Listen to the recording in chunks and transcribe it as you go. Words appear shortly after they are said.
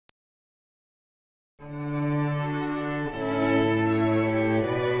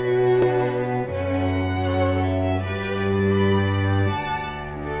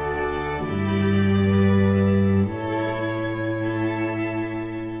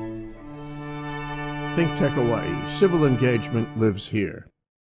ThinkTech Hawaii. Civil engagement lives here.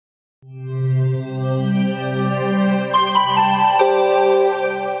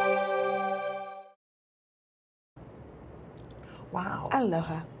 Wow.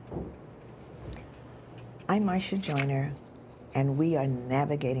 Aloha. I'm Marsha Joyner, and we are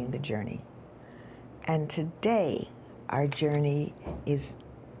navigating the journey. And today, our journey is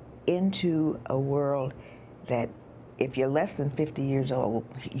into a world that if you're less than 50 years old,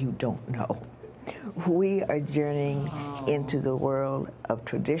 you don't know. We are journeying into the world of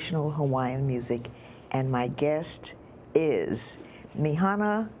traditional Hawaiian music, and my guest is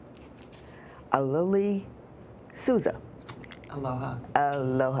Mihana Souza. Aloha.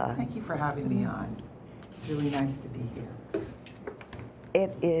 Aloha. Thank you for having me on. It's really nice to be here.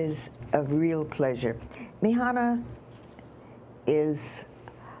 It is a real pleasure. Mihana is,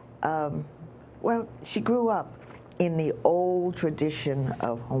 well, she grew up in the old tradition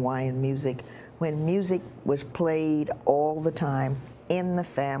of Hawaiian music when music was played all the time in the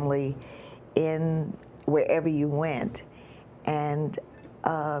family, in wherever you went, and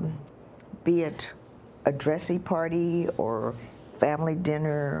be it a dressy party or family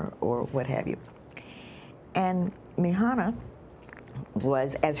dinner or what have you. And Mihana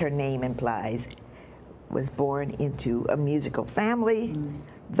was, as her name implies, was born into a musical family,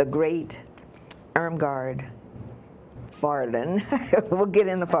 the great Irmgard Farden, we'll get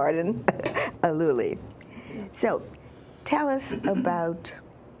into Farden Aluli. So tell us about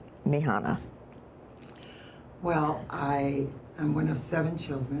Mihana. Well, I am one of 7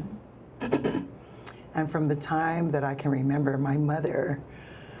 children. And from the time that I can remember, my mother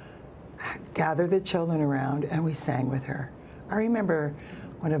gathered the children around and we sang with her. I remember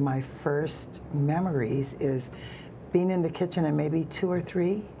one of my first memories is being in the kitchen and maybe 2 or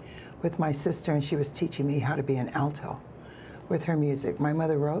 3 with my sister, and she was teaching me how to be an alto with her music. My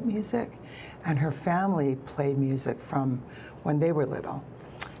mother wrote music, and her family played music from when they were little.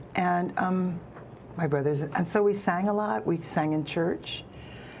 And my brothers, and so we sang a lot. We sang in church,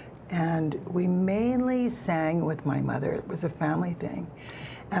 and we mainly sang with my mother. It was a family thing.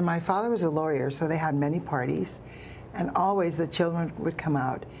 And my father was a lawyer, so they had many parties, and always the children would come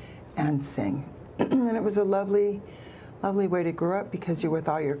out and sing. And it was a lovely, lovely way to grow up because you're with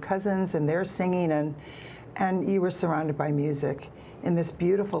all your cousins and they're singing, and you were surrounded by music in this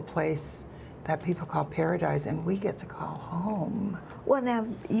beautiful place that people call paradise and we get to call home. Well, now,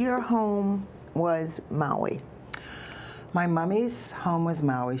 your home was Maui. My mummy's home was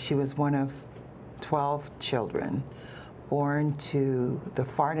Maui. She was one of 12 children born to the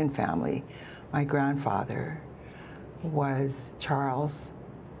Farden family. My grandfather was Charles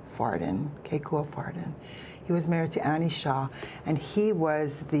Farden, Kekua Farden. He was married to Annie Shaw, and he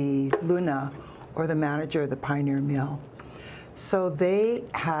was the Luna, or the manager of the Pioneer Mill. So they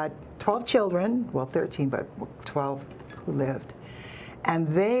had 12 children, well 13, but 12 who lived. And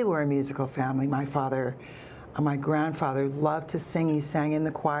they were a musical family. My grandfather loved to sing. He sang in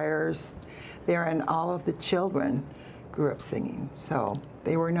the choirs there, and all of the children grew up singing. So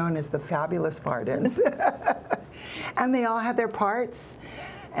they were known as the Fabulous Fardens. And they all had their parts.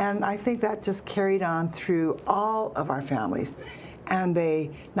 And I think that just carried on through all of our families. And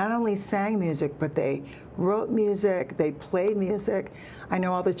they not only sang music, but they wrote music, they played music. I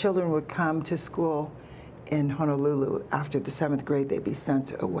know all the children would come to school in Honolulu. After the 7th grade, they'd be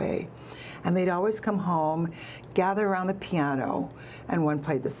sent away. And they'd always come home, gather around the piano, and one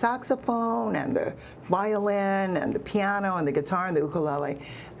played the saxophone and the violin and the piano and the guitar and the ukulele,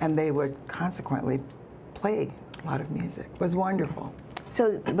 and they would consequently play a lot of music. It was wonderful.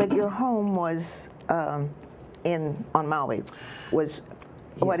 So, but your home was on Maui. Was, yes.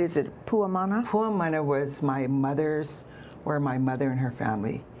 What is it, Puamana? Puamana was where my mother and her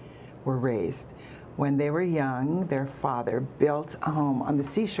family were raised. When they were young, their father built a home on the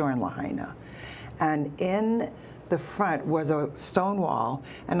seashore in Lahaina. And in the front was a stone wall,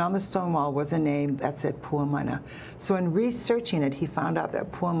 and on the stone wall was a name that said Puamana. So in researching it, he found out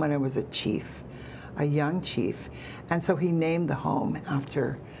that Puamana was a chief, a young chief. And so he named the home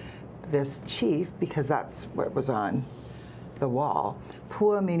after this chief because that's what was on the wall.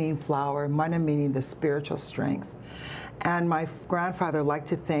 Pua meaning flower, mana meaning the spiritual strength. And my grandfather liked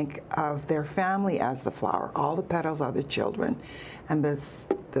to think of their family as the flower. All the petals are the children. And that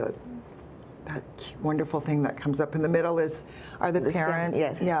wonderful thing that comes up in the middle are the parents. Stem,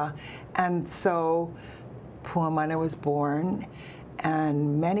 yes. Yeah. And so Puamana was born,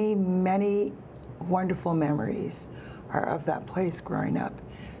 and many, many wonderful memories are of that place growing up.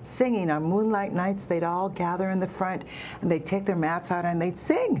 Singing on moonlight nights, they'd all gather in the front, and they'd take their mats out and they'd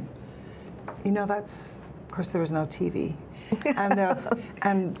sing. You know, of course there was no TV.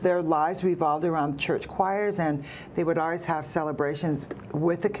 And their lives revolved around church choirs, and they would always have celebrations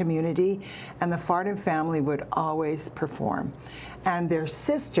with the community, and the Farden family would always perform. And their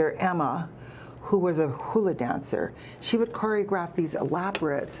sister, Emma, who was a hula dancer, she would choreograph these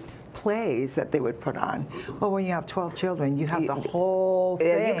elaborate plays that they would put on. Well, when you have 12 children, you have the whole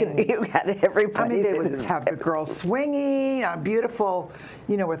thing. You got everybody. I mean, they would have the girls swinging, beautiful,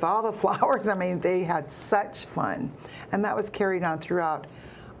 you know, with all the flowers. I mean, they had such fun. And that was carried on throughout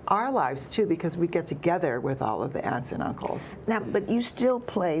our lives, too, because we get together with all of the aunts and uncles. Now, but you still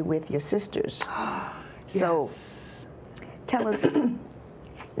play with your sisters. So Yes. tell us,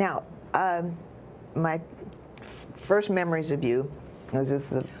 now, my first memories of you was just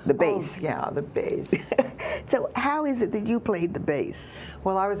the bass. Oh, yeah, the bass. So how is it that you played the bass?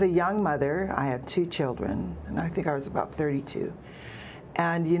 Well, I was a young mother. I had 2 children, and I think I was about 32.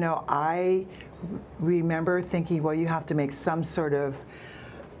 And, you know, I remember thinking, well, you have to make some sort of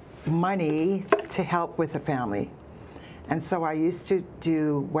money to help with the family. And so I used to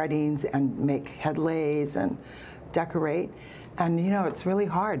do weddings and make headlays and decorate. And you know, it's really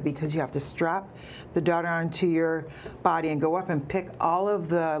hard because you have to strap the daughter onto your body and go up and pick all of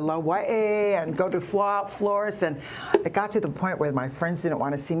the Hawaii and go to floors. And it got to the point where my friends didn't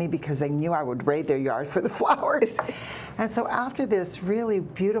want to see me because they knew I would raid their yard for the flowers. And so after this really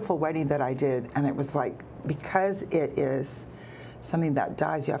beautiful wedding that I did, and it was like, because it is something that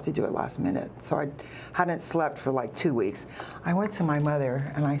dies, you have to do it last minute. So I hadn't slept for like 2 weeks. I went to my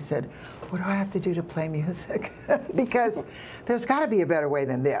mother and I said, what do I have to do to play music? Because there's got to be a better way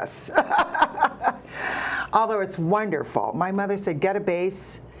than this. Although it's wonderful. My mother said, get a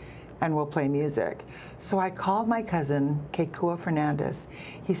bass and we'll play music. So I called my cousin, Kekua Fernandez.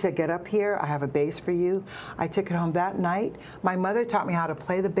 He said, get up here, I have a bass for you. I took it home that night. My mother taught me how to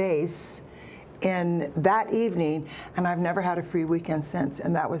play the bass in that evening, and I've never had a free weekend since,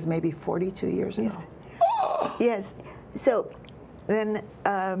 and that was maybe 42 years ago. Yes. So then,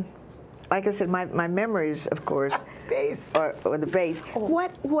 like I said, my memories, of course, Bass. or the bass.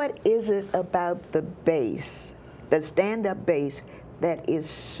 What is it about the bass, the stand-up bass, that is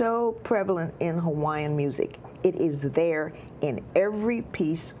so prevalent in Hawaiian music? It is there in every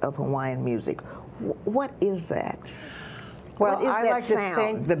piece of Hawaiian music. What is that? Well, what is I that like sound? to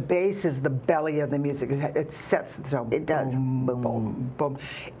think the bass is the belly of the music. It sets the tone. It does. Boom, Boom. boom, boom.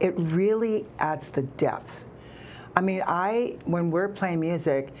 It really adds the depth. I mean, when we're playing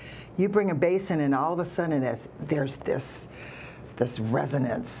music, you bring a bass in, and all of a sudden there's this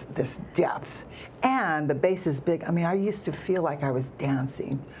resonance, this depth, and the bass is big. I mean, I used to feel like I was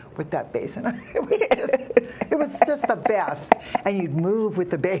dancing with that bass, and it was just the best. And you'd move with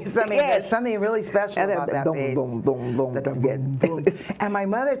the bass. I mean, there's something really special about that bass. Boom, boom, boom, The boom, boom. And my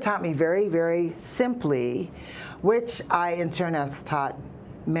mother taught me very, very simply, which I in turn have taught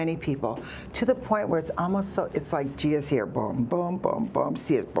many people, to the point where it's almost so, it's like G is here, boom, boom, boom, boom,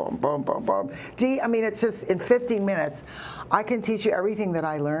 C is boom, boom, boom, boom. D, I mean, it's just in 15 minutes, I can teach you everything that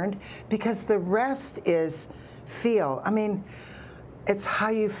I learned, because the rest is feel. I mean, it's how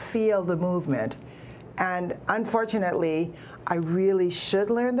you feel the movement. And unfortunately, I really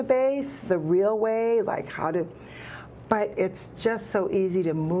should learn the bass the real way, like how to, but it's just so easy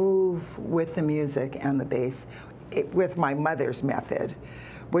to move with the music and the bass with my mother's method,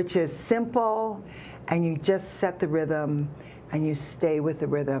 which is simple, and you just set the rhythm, and you stay with the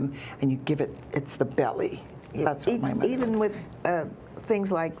rhythm, and you give it, it's the belly. That's what my mother Even would with say. things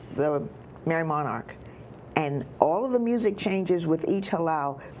like the Merry Monarch, and all of the music changes with each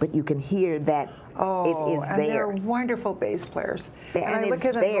halau, but you can hear that it is and there. they're wonderful bass players. And I look it's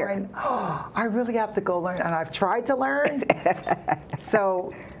at them there. going, oh, I really have to go learn, and I've tried to learn.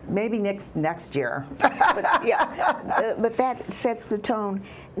 So maybe next year. But that sets the tone.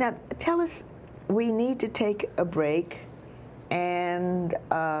 Now, tell us, we need to take a break, and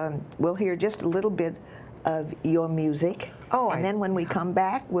we'll hear just a little bit of your music. And then when we come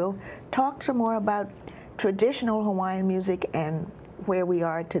back, we'll talk some more about traditional Hawaiian music and where we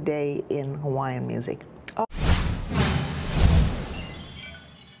are today in Hawaiian music.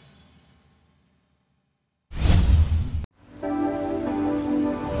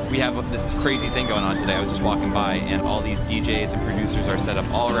 We have this crazy thing going on today. I was just walking by, and all these DJs and producers are set up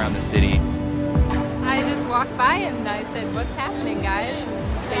all around the city. I just walked by and I said, what's happening, guys?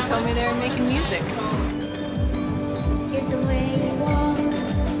 They told me they were making music. It's the way you walk,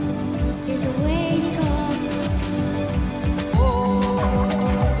 it's the way you talk.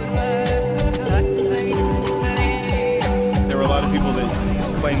 There were a lot of people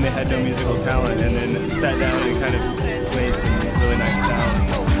that claimed they had no musical talent and then sat down and kind of made some really nice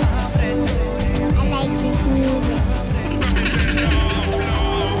sounds. I like this music.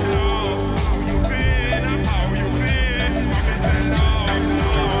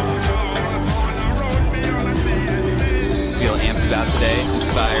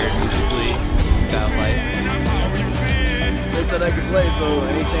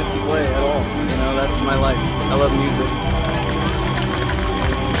 any chance to play at all. You know, that's my life. I love music.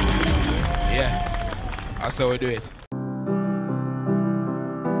 Yeah, that's how we do it.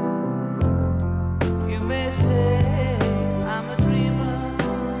 You may say I'm a dreamer,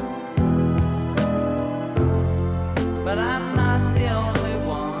 but I'm not the only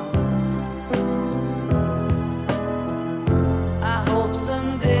one. I hope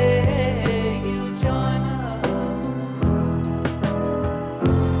someday you'll join us,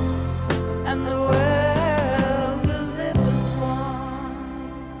 and the world will live as one.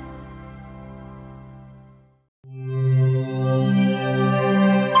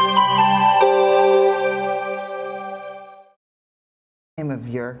 Name of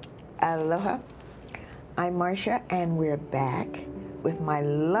your Aloha. I'm Marsha, and we're back with my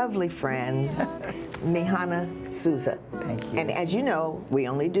lovely friend, Mihana Souza. Thank you. And as you know, we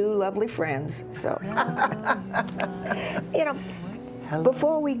only do lovely friends, so. You know,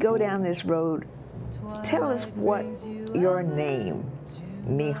 before we go down this road, tell us what your name,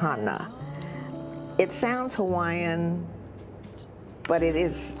 Mihana. It sounds Hawaiian, but it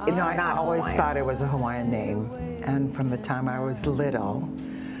is, it's I not always Hawaiian. thought it was a Hawaiian name. And from the time I was little,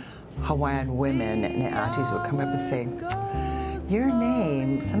 Hawaiian women and aunties would come up and say, your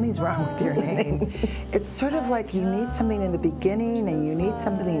name, something's wrong with your name. It's sort of like you need something in the beginning and you need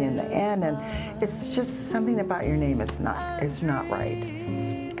something in the end, and it's just something about your name, it's not right.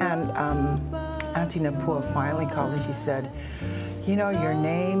 And Auntie Napua finally called and she said, you know, your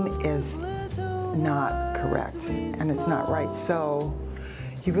name is not correct and it's not right. So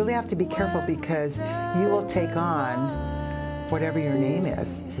you really have to be careful because you will take on whatever your name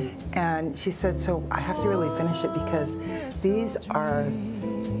is. And she said, so I have to really finish it because these are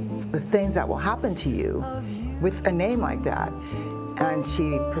the things that will happen to you with a name like that. And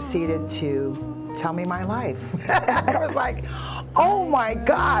she proceeded to tell me my life. I was like, oh my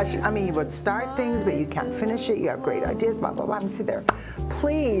gosh. I mean, you would start things, but you can't finish it. You have great ideas, blah, blah, blah. And sit there,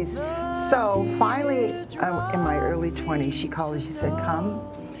 please. So finally, in my early 20s, she called and she said,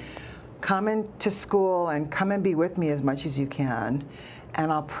 come into school and come and be with me as much as you can,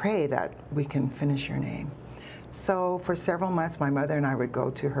 and I'll pray that we can finish your name. So for several months, my mother and I would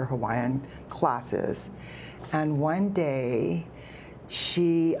go to her Hawaiian classes, and one day,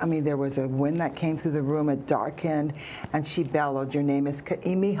 there was a wind that came through the room, it darkened, and she bellowed, your name is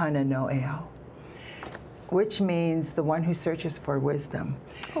Ka'imihana no Eo, which means the one who searches for wisdom.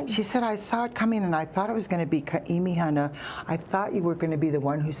 Oh. She said, I saw it coming and I thought it was going to be Ka'imihana. I thought you were going to be the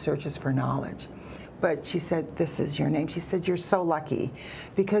one who searches for knowledge. But she said, this is your name. She said, you're so lucky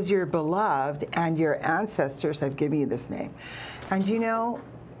because you're beloved and your ancestors have given you this name. And you know,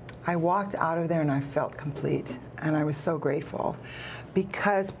 I walked out of there and I felt complete. And I was so grateful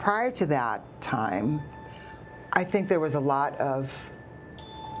because prior to that time, I think there was a lot of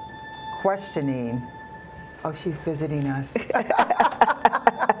questioning. Oh, she's visiting us.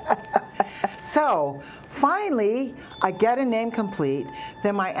 So finally, I get a name complete.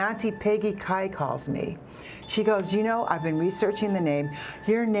 Then my Auntie Peggy Kai calls me. She goes, you know, I've been researching the name.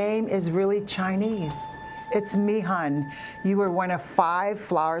 Your name is really Chinese. It's Mihan. You were one of 5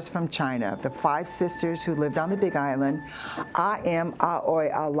 flowers from China, the 5 sisters who lived on the Big Island. I am Aoi,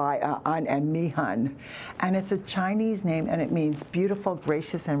 Alai, A'an, and Mihan. And it's a Chinese name, and it means beautiful,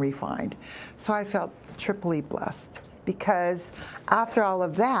 gracious, and refined. So I felt triply blessed because after all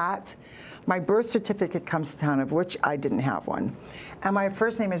of that, my birth certificate comes down, of which I didn't have one. And my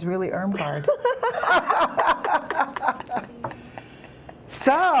first name is really Irmgard.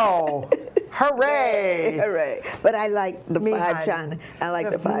 So, hooray! Hooray! But I like the Mihan. 5 Chan. I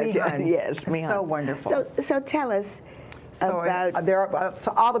like the 5 Chan. Yes, Mihan. So wonderful. So tell us about.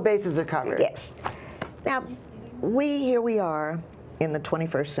 So all the bases are covered. Yes. Now, here we are in the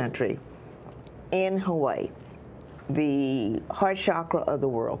 21st century in Hawaii, the heart chakra of the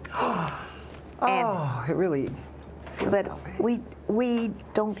world. It really feels But that way. we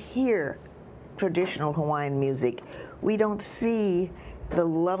don't hear traditional Hawaiian music. We don't see the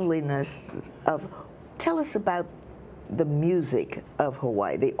loveliness of. Tell us about the music of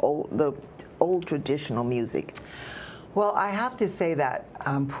Hawaii, the old traditional music. Well, I have to say that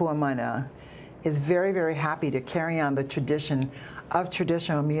Puamana is very, very happy to carry on the tradition of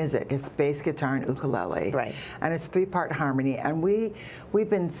traditional music. It's bass guitar and ukulele. Right. And it's 3-part harmony. And we've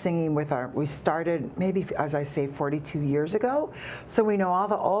been singing with we started maybe, as I say, 42 years ago. So we know all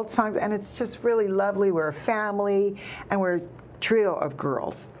the old songs and it's just really lovely. We're a family and we're a trio of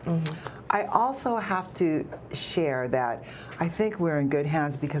girls. Mm-hmm. I also have to share that I think we're in good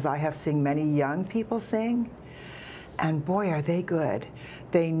hands because I have seen many young people sing. And boy, are they good.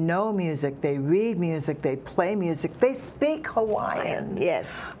 They know music, they read music, they play music, they speak Hawaiian. Yes.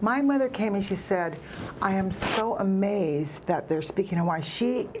 My mother came and she said, I am so amazed that they're speaking Hawaiian.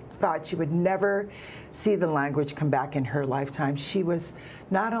 She thought she would never see the language come back in her lifetime. She was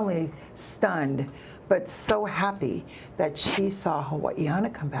not only stunned, but so happy that she saw Hawaiiana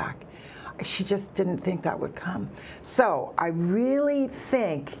come back. She just didn't think that would come. So I really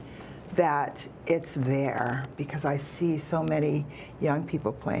think that it's there because I see so many young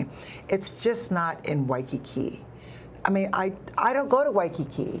people playing. It's just not in Waikiki. I mean, I don't go to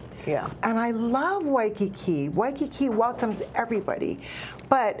Waikiki. Yeah. And I love Waikiki. Waikiki welcomes everybody.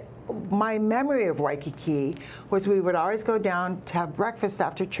 But my memory of Waikiki was we would always go down to have breakfast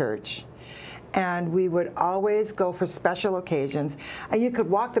after church. And we would always go for special occasions. And you could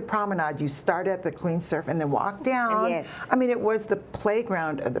walk the promenade. You start at the Queen Surf and then walk down. Yes. I mean, it was the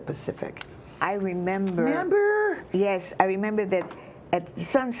playground of the Pacific. I remember. Remember? Yes, I remember that at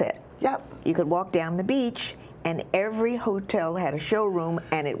sunset. Yep. You could walk down the beach, and every hotel had a showroom,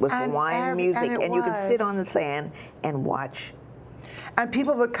 and it was Hawaiian music, and you could sit on the sand and watch. And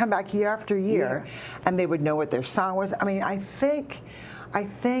people would come back year after year, and they would know what their song was. I mean, I think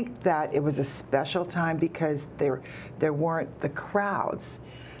that it was a special time because there weren't the crowds.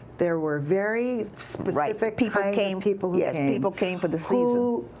 There were very specific kinds of people who came. Yes, people came for the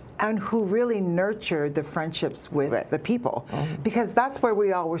season. And who really nurtured the friendships with the people. Because that's where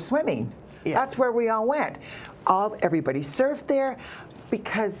we all were swimming. Yeah. That's where we all went. Everybody surfed there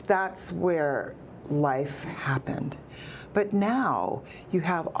because that's where life happened. But now you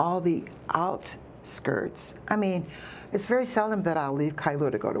have all the outskirts. I mean, it's very seldom that I'll leave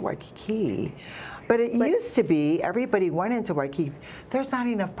Kailua to go to Waikiki. But it used to be everybody went into Waikiki. There's not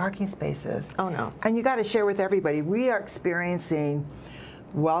enough parking spaces. Oh, no. And you got to share with everybody. We are experiencing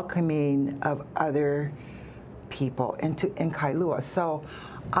welcoming of other people in Kailua. So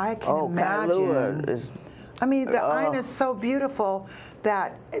I can imagine. I mean, the island is so beautiful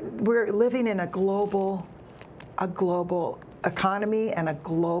that we're living in a global economy and a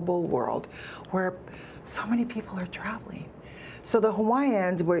global world where so many people are traveling. So the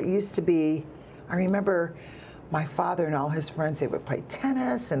Hawaiians, where it used to be, I remember my father and all his friends, they would play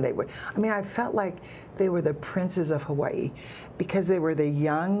tennis and I felt like they were the princes of Hawaii because they were the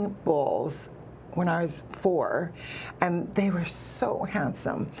young bulls when I was 4, and they were so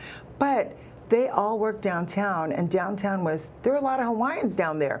handsome. But they all worked downtown, and downtown there were a lot of Hawaiians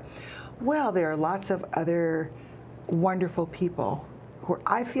down there. Well, there are lots of other wonderful people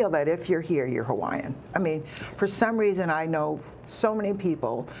I feel that if you're here, you're Hawaiian. I mean, for some reason, I know so many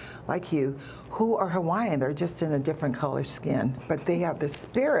people like you who are Hawaiian. They're just in a different color skin, but they have the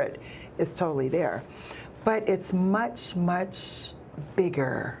spirit is totally there. But it's much, much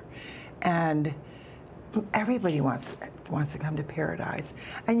bigger, and everybody wants to come to Paradise,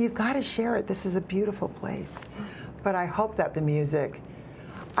 and you've got to share it. This is a beautiful place. But I hope that the music.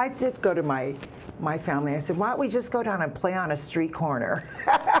 I did go to my family. I said, why don't we just go down and play on a street corner?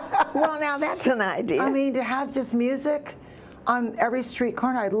 Well, now that's an idea. I mean, to have just music on every street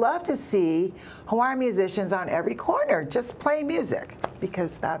corner. I'd love to see Hawaiian musicians on every corner just playing music,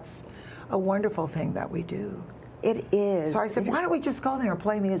 because that's a wonderful thing that we do. It is. So I said, why don't we just go there and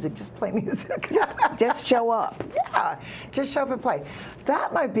play music? Just play music. Just show up. Yeah, just show up and play.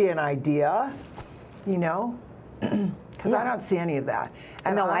 That might be an idea, you know, because I don't see any of that.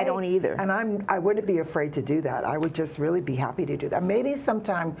 And no, I don't either. And I wouldn't be afraid to do that. I would just really be happy to do that. Maybe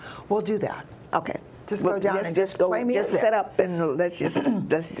sometime we'll do that. Okay. Just go down and just play music. Just set up and let's just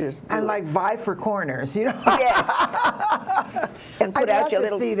and like vie for corners, you know. Yes. And put out your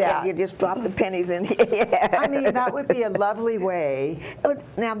little. See that. You just drop the pennies in here. Yeah. I mean, that would be a lovely way.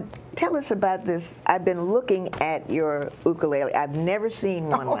 Now, tell us about this. I've been looking at your ukulele. I've never seen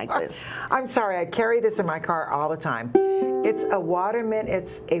one like this. I'm sorry. I carry this in my car all the time. It's a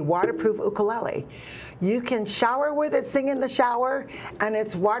waterproof ukulele. You can shower with it, sing in the shower, and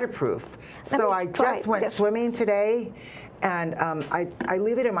it's waterproof. So I just went swimming today, and I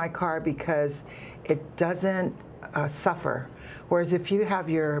leave it in my car because it doesn't suffer. Whereas if you have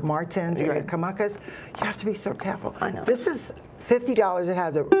your Martins or your Kamakas, you have to be so careful. I know. This is $50. It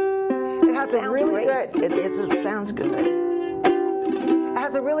has a really good. It sounds good. It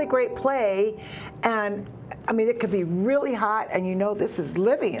has a really great play, and I mean, it could be really hot, and you know this is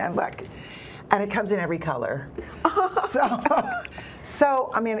living. I'm like, and it comes in every color.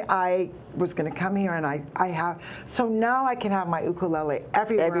 So I mean, I was going to come here, and I have. So now I can have my ukulele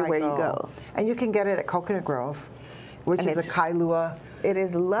everywhere I go. You go. And you can get it at Coconut Grove, which is a Kailua. It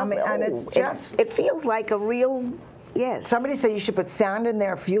is lovely. I mean, and it's just. It feels like a real. Yes. Somebody said you should put sand in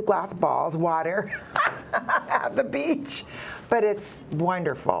there, a few glass balls, water. have the beach, but it's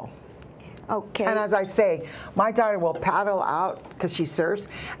wonderful. Okay. And as I say, my daughter will paddle out because she surfs,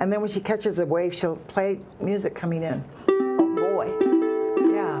 and then when she catches a wave, she'll play music coming in. Oh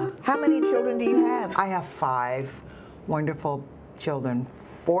boy. Yeah. How many children do you have? I have 5 wonderful children,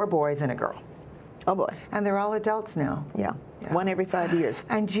 4 boys and a girl. Oh boy. And they're all adults now. Yeah. Yeah. One every 5 years.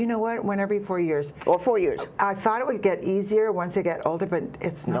 And you know what? One every 4 years. Or 4 years. I thought it would get easier once they get older, but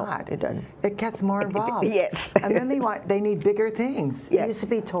it's No, not. it doesn't. It gets more involved. Yes. And then they need bigger things. Yes. It used to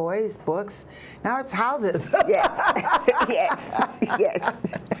be toys, books. Now it's houses. Yes. Yes.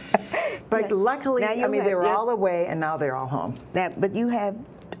 Yes. But luckily, Now you I mean, they were have- all away, and now they're all home. Now, but you have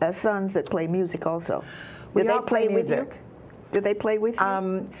sons that play music also. We Do they all play with you? music. Do they play with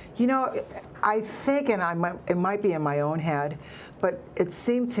you? You know, I think, and it might be in my own head, but it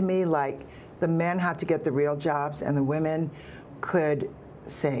seemed to me like the men had to get the real jobs and the women could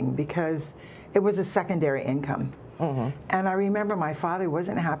sing because it was a secondary income. And I remember my father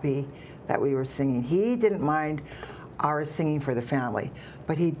wasn't happy that we were singing. He didn't mind our singing for the family,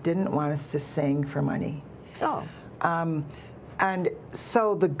 but he didn't want us to sing for money. Oh. And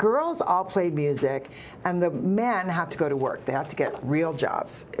so the girls all played music, and the men had to go to work. They had to get real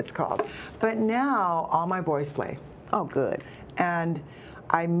jobs, it's called. But now all my boys play. Oh, good. And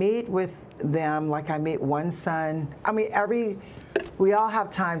I meet with them like I meet one son. I mean, we all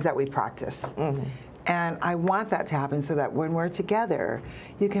have times that we practice. And I want that to happen so that when we're together,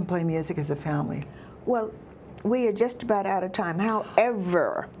 you can play music as a family. Well, we are just about out of time.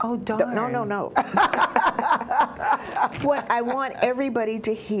 However, Oh, darn. No. What I want everybody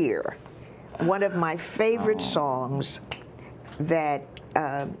to hear, one of my favorite songs that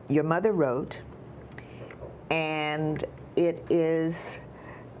your mother wrote, and it is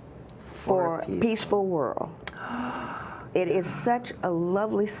For a Peaceful World. It is such a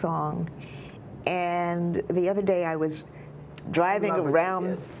lovely song, and the other day I was driving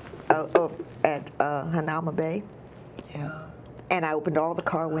around at Hanauma Bay, and I opened all the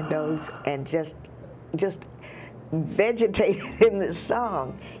car windows and just vegetated in this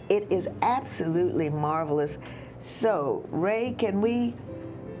song. It is absolutely marvelous. So, Ray,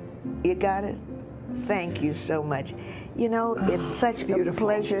 you got it? Thank you so much. You know, it's such a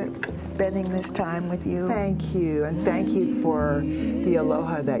pleasure spending this time with you. Thank you, and thank you for the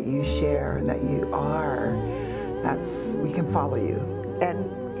aloha that you share and that you are. We can follow you. And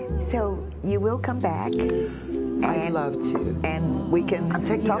so you will come back. I'd love to. And we can I'm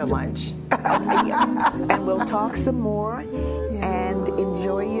taking you to lunch. And we'll talk some more and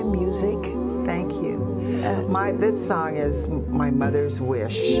enjoy your music. Thank you. This song is my mother's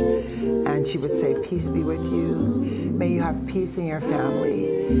wish, and she would say, peace be with you. May you have peace in your family,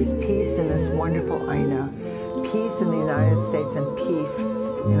 peace in this wonderful Aina, peace in the United States, and peace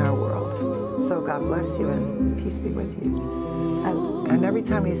in our world. So God bless you, and peace be with you. And every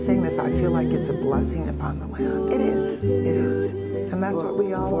time you sing this, I feel like it's a blessing upon the land. It is. It is. And that's what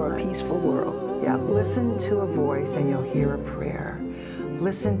we all want. For a peaceful world. Yeah, listen to a voice and you'll hear a prayer.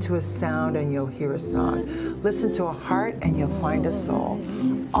 Listen to a sound and you'll hear a song. Listen to a heart and you'll find a soul.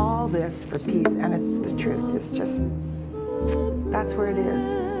 All this for peace, and it's the truth. It's just, that's where it is.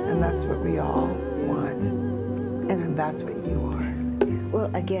 And that's what we all want. And that's what you are. Well,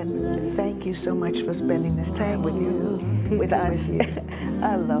 again, thank you so much for spending this time with you. Peace with be us. with you.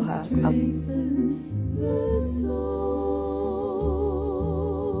 Aloha. The soul